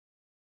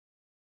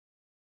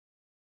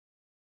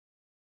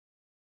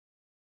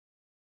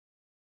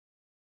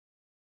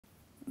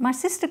My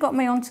sister got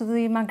me onto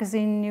the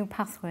magazine New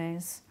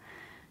Pathways.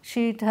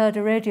 She'd heard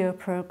a radio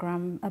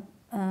programme,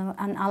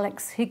 and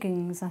Alex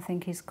Higgins, I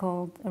think he's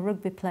called, a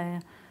rugby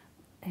player.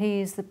 He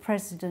is the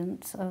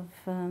president of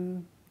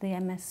the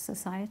MS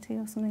Society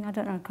or something, I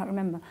don't know, I can't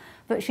remember.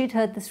 But she'd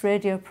heard this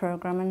radio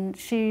programme and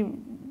she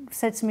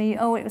said to me,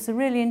 oh, it was a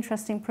really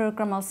interesting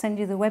programme, I'll send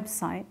you the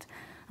website.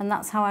 And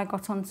that's how I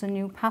got onto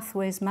New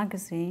Pathways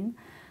magazine.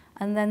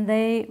 And then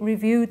they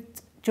reviewed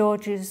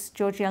George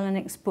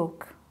Jelinek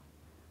book.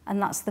 And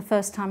that's the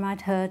first time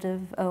I'd heard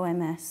of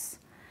OMS.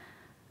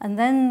 And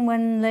then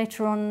when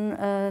later on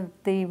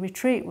the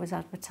retreat was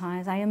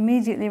advertised, I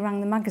immediately rang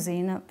the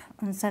magazine up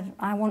and said,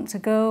 I want to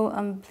go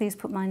and please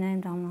put my name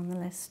down on the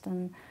list.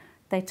 And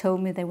they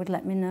told me they would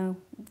let me know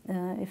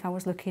if I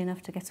was lucky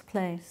enough to get a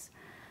place.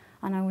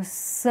 And I was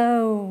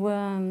so,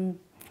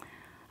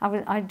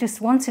 I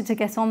just wanted to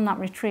get on that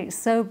retreat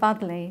so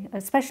badly,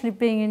 especially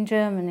being in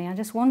Germany. I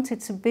just wanted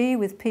to be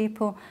with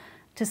people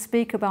to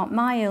speak about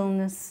my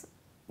illness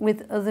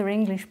with other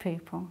English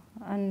people,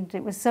 and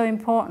it was so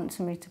important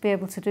to me to be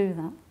able to do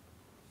that.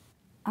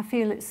 I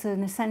feel it's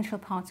an essential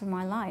part of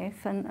my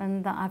life,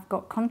 and that I've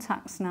got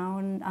contacts now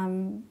and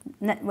I'm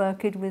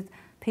networked with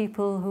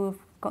people who have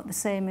got the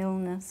same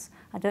illness.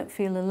 I don't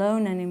feel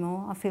alone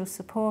anymore, I feel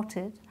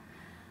supported.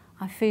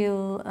 I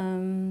feel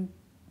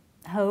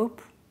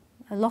hope,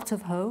 a lot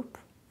of hope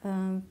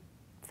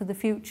for the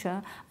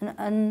future,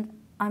 and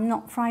I'm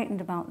not frightened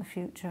about the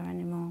future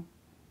anymore.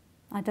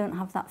 I don't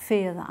have that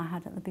fear that I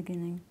had at the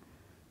beginning.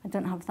 I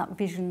don't have that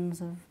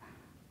visions of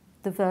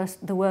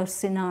the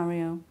worst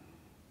scenario.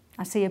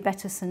 I see a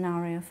better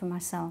scenario for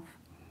myself.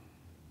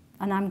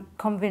 And I'm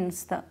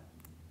convinced that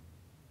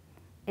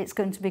it's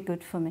going to be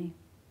good for me.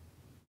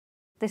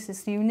 This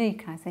is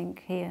unique, I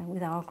think, here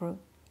with our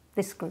group,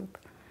 this group.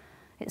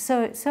 It's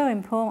so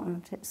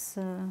important. It's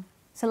a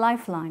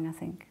lifeline, I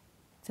think,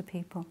 to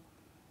people.